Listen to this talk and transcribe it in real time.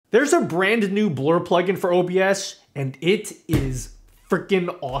There's a brand new blur plugin for OBS, and it is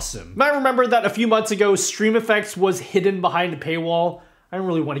freaking awesome. You might remember that a few months ago, Stream Effects was hidden behind a paywall. I don't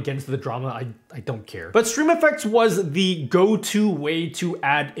really want to get into the drama, I don't care. But Stream Effects was the go-to way to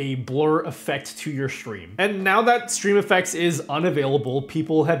add a blur effect to your stream. And now that Stream Effects is unavailable,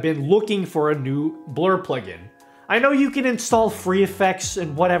 people have been looking for a new blur plugin. I know you can install free effects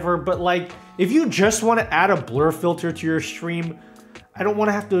and whatever, but like, if you just want to add a blur filter to your stream, I don't want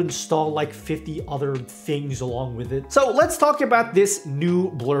to have to install like 50 other things along with it. So let's talk about this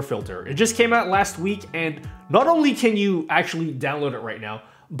new blur filter. It just came out last week, and not only can you actually download it right now,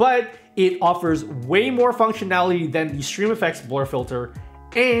 but it offers way more functionality than the Stream Effects blur filter,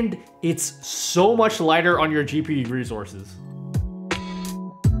 and it's so much lighter on your GPU resources.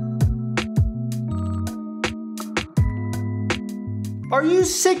 Are you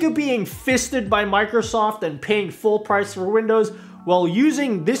sick of being fisted by Microsoft and paying full price for Windows? Well,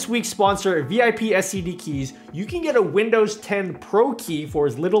 using this week's sponsor, VIP SCD Keys, you can get a Windows 10 Pro key for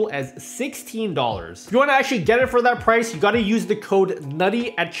as little as $16. If you want to actually get it for that price, you got to use the code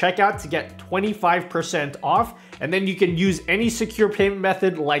NUTTY at checkout to get 25% off. And then you can use any secure payment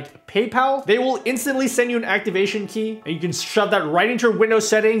method like PayPal. They will instantly send you an activation key, and you can shove that right into your Windows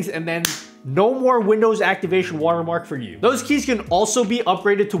settings, and then no more Windows activation watermark for you. Those keys can also be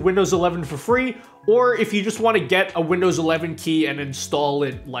upgraded to Windows 11 for free, or if you just want to get a Windows 11 key and install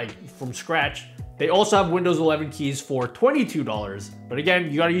it like from scratch, they also have Windows 11 keys for $22. But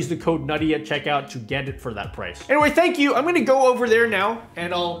again, you gotta use the code NUTTY at checkout to get it for that price. Anyway, thank you. I'm gonna go over there now,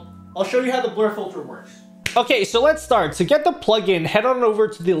 and I'll show you how the blur filter works. Okay, so let's start. To get the plugin, head on over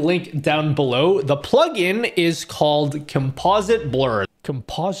to the link down below. The plugin is called Composite Blur.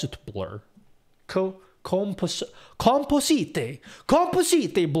 Composite Blur. Composite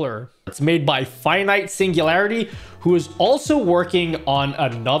Blur. It's made by Finite Singularity, who is also working on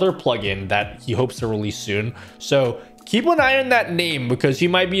another plugin that he hopes to release soon. So keep an eye on that name, because he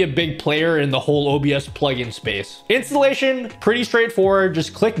might be a big player in the whole OBS plugin space. Installation, pretty straightforward.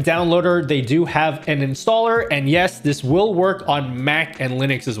 Just click Downloader. They do have an installer, and yes, this will work on Mac and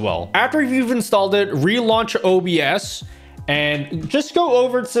Linux as well. After you've installed it, relaunch OBS, and just go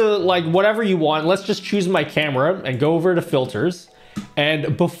over to like whatever you want. Let's just choose my camera and go over to filters.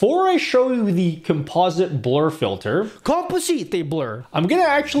 And before I show you the composite blur filter, Composite Blur, I'm gonna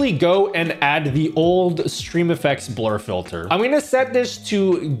actually go and add the old Stream Effects blur filter. I'm gonna set this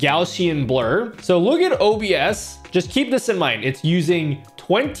to Gaussian blur. So look at OBS, just keep this in mind. It's using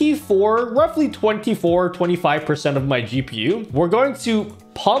roughly 25% of my GPU. We're going to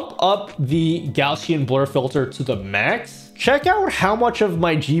pump up the Gaussian blur filter to the max. Check out how much of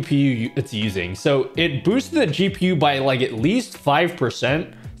my GPU it's using. So it boosted the GPU by like at least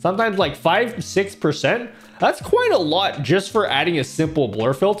 5%, sometimes like 5-6%. That's quite a lot just for adding a simple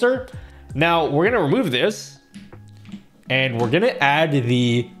blur filter. Now we're gonna remove this, and we're gonna add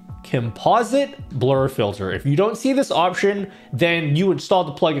the composite blur filter. If you don't see this option, then you installed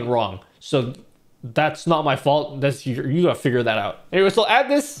the plugin wrong. So that's not my fault. That's you gotta figure that out. Anyway, so add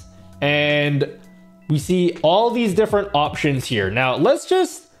this, and we see all these different options here. Now let's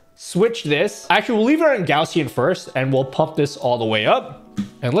just switch this. Actually, we'll leave it on Gaussian first, and we'll pump this all the way up.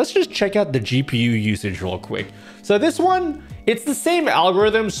 And let's just check out the GPU usage real quick. So this one, it's the same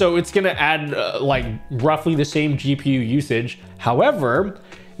algorithm, so it's gonna add like roughly the same GPU usage. However,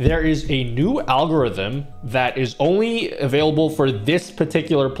 there is a new algorithm that is only available for this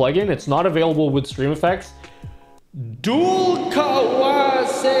particular plugin. It's not available with Stream Effects.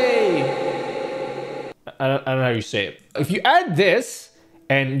 Dulkawase. I don't know how you say it. If you add this,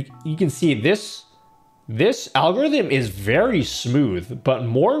 and you can see this algorithm is very smooth, but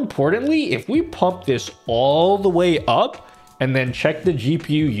more importantly, if we pump this all the way up and then check the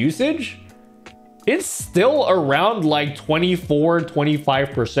GPU usage, it's still around like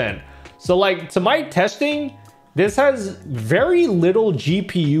 24-25%. So like, to my testing, this has very little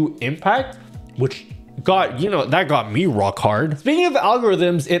GPU impact, which that got me rock hard. Speaking of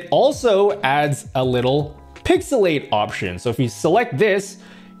algorithms, it also adds a little pixelate option. So if you select this,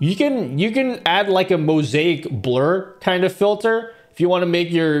 you can add like a mosaic blur kind of filter if you want to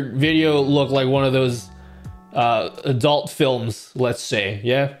make your video look like one of those adult films, let's say.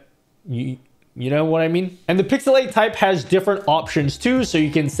 Yeah, you know what I mean? And the pixelate type has different options too. So you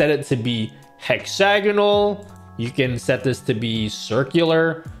can set it to be hexagonal. You can set this to be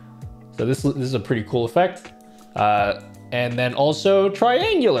circular. So this is a pretty cool effect. And then also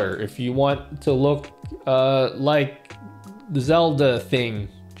triangular if you want to look like the Zelda thing.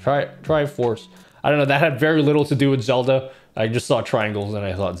 Triforce. I don't know, that had very little to do with Zelda, I just saw triangles and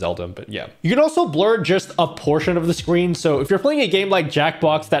I thought Zelda, but yeah. You can also blur just a portion of the screen. So if you're playing a game like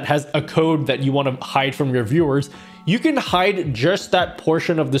Jackbox that has a code that you want to hide from your viewers, you can hide just that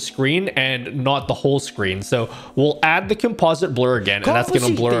portion of the screen and not the whole screen. So we'll add the composite blur again, and that's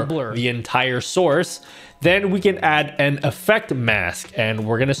going to blur the entire source. Then we can add an effect mask, and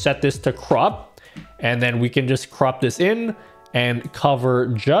we're going to set this to crop. And then we can just crop this in and cover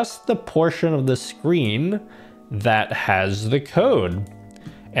just the portion of the screen that has the code.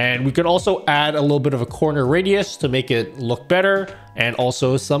 And we could also add a little bit of a corner radius to make it look better, and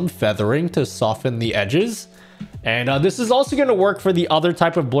also some feathering to soften the edges. And this is also going to work for the other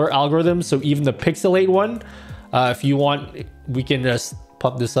type of blur algorithm. So even the pixelate one, if you want, we can just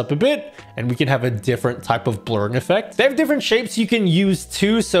pump this up a bit and we can have a different type of blurring effect. They have different shapes you can use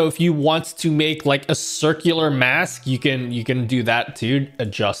too. So if you want to make like a circular mask, you can do that too.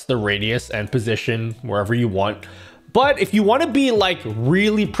 Adjust the radius and position wherever you want. But if you want to be like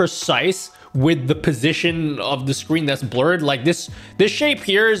really precise with the position of the screen that's blurred, like this shape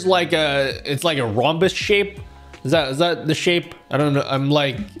here is like it's like a rhombus shape. Is that the shape? I don't know. I'm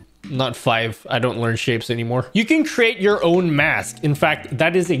like not 5. I don't learn shapes anymore. You can create your own mask. In fact,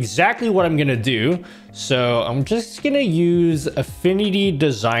 that is exactly what I'm gonna do. So I'm just gonna use Affinity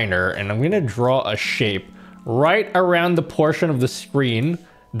Designer, and I'm gonna draw a shape right around the portion of the screen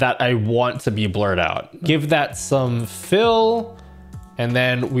that I want to be blurred out. Give that some fill, and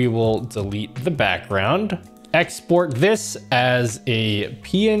then we will delete the background. Export this as a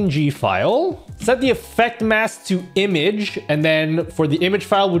PNG file. Set the effect mask to image, and then for the image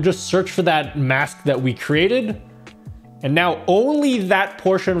file, we'll just search for that mask that we created. And now only that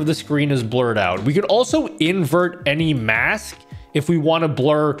portion of the screen is blurred out. We could also invert any mask if we want to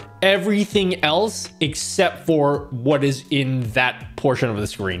blur everything else except for what is in that portion of the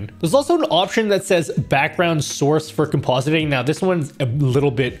screen. There's also an option that says background source for compositing. Now this one's a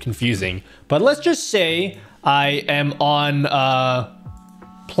little bit confusing, but let's just say I am on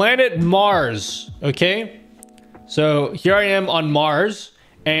planet Mars, okay? So here I am on Mars,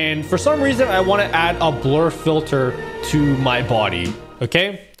 and for some reason I want to add a blur filter to my body,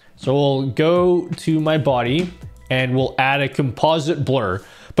 okay? So we'll go to my body and we'll add a composite blur,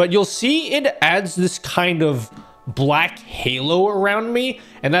 but you'll see it adds this kind of black halo around me,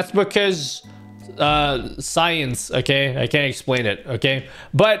 and that's because science, okay? I can't explain it, okay?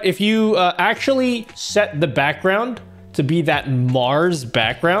 But if you actually set the background to be that Mars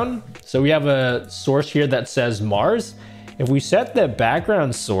background, so we have a source here that says Mars. If we set the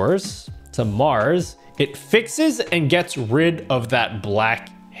background source to Mars, it fixes and gets rid of that black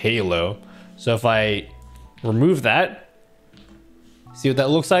halo. So if I remove that, see what that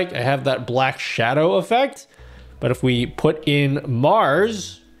looks like? I have that black shadow effect. But if we put in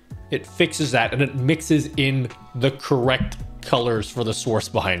Mars, it fixes that and it mixes in the correct colors for the source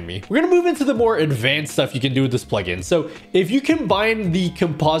behind me. We're gonna move into the more advanced stuff you can do with this plugin. So if you combine the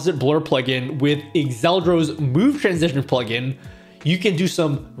composite blur plugin with Exeldro's move transition plugin, you can do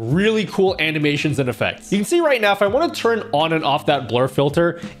some really cool animations and effects. You can see right now, if I want to turn on and off that blur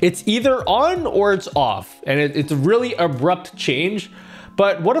filter, it's either on or it's off, and it's a really abrupt change.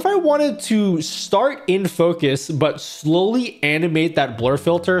 But what if I wanted to start in focus, but slowly animate that blur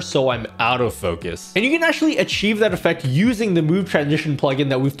filter so I'm out of focus? And you can actually achieve that effect using the Move Transition plugin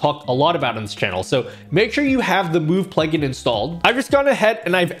that we've talked a lot about on this channel. So make sure you have the Move plugin installed. I've just gone ahead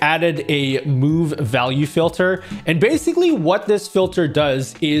and I've added a Move Value filter. And basically what this filter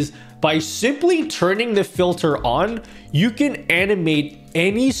does is by simply turning the filter on, you can animate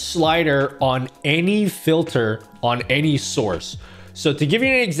any slider on any filter on any source. So to give you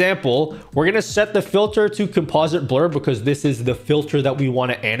an example, we're gonna set the filter to composite blur because this is the filter that we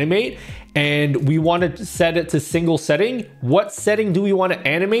wanna animate, and we wanna set it to single setting. What setting do we wanna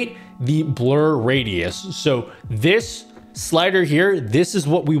animate? The blur radius. So this slider here, this is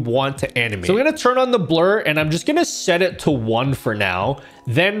what we want to animate. So I'm gonna turn on the blur and I'm just gonna set it to 1 for now.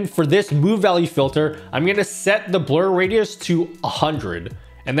 Then for this move value filter, I'm gonna set the blur radius to 100.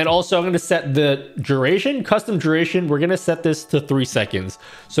 And then also I'm going to set the duration, custom duration. We're going to set this to 3 seconds.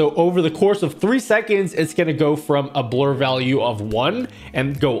 So over the course of 3 seconds, it's going to go from a blur value of 1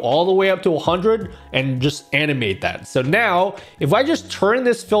 and go all the way up to 100 and just animate that. So now if I just turn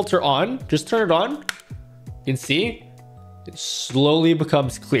this filter on, just turn it on, you can see it slowly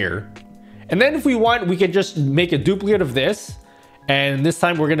becomes clear. And then if we want, we can just make a duplicate of this. And this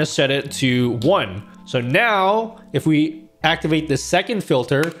time we're going to set it to 1. So now if we activate the second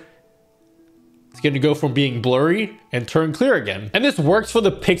filter, it's going to go from being blurry and turn clear again. And this works for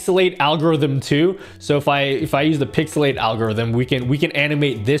the pixelate algorithm too. So if I use the pixelate algorithm, we can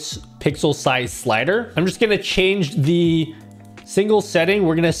animate this pixel size slider. I'm just going to change the single setting,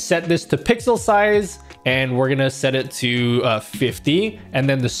 we're gonna set this to pixel size, and we're gonna set it to 50. And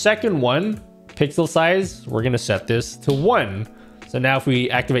then the second one, pixel size, we're gonna set this to 1. So now if we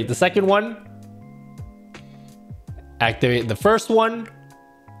activate the second one, activate the first one,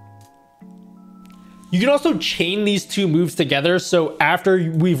 you can also chain these two moves together. So after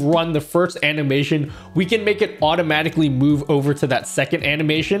we've run the first animation, we can make it automatically move over to that second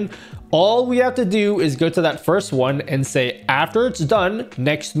animation. All we have to do is go to that first one and say, after it's done,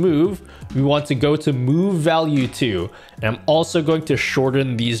 next move, we want to go to move value 2. And I'm also going to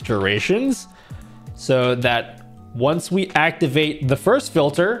shorten these durations so that once we activate the first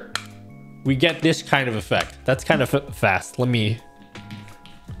filter, we get this kind of effect. That's kind of fast. Let me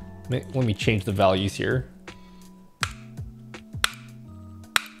change the values here.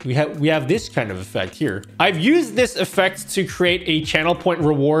 We have this kind of effect here. I've used this effect to create a channel point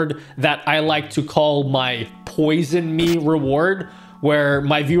reward that I like to call my poison me reward, where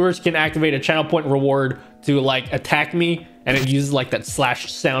my viewers can activate a channel point reward to like attack me, and it uses like that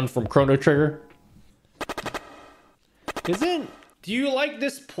slash sound from Chrono Trigger. Do you like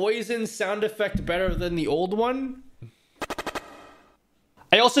this poison sound effect better than the old one?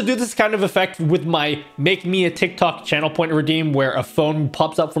 I also do this kind of effect with my make me a TikTok channel point redeem, where a phone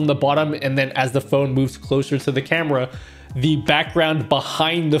pops up from the bottom, and then as the phone moves closer to the camera, the background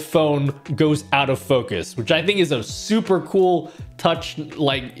behind the phone goes out of focus, which I think is a super cool touch.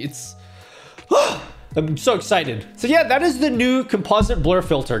 Like, it's I'm so excited. So yeah, that is the new composite blur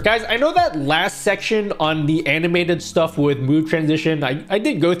filter. Guys, I know that last section on the animated stuff with move transition, I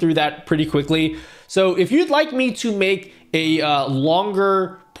did go through that pretty quickly. So if you'd like me to make a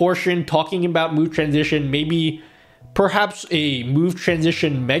longer portion talking about move transition, maybe perhaps a move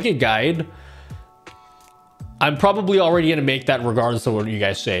transition mega guide, I'm probably already gonna make that regardless of what you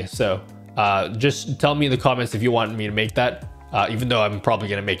guys say. So just tell me in the comments if you want me to make that, even though I'm probably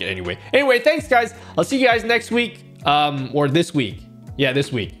gonna make it anyway. Anyway, thanks guys. I'll see you guys next week, or this week. Yeah,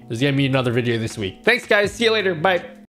 this week. There's gonna be another video this week. Thanks guys, see you later, bye.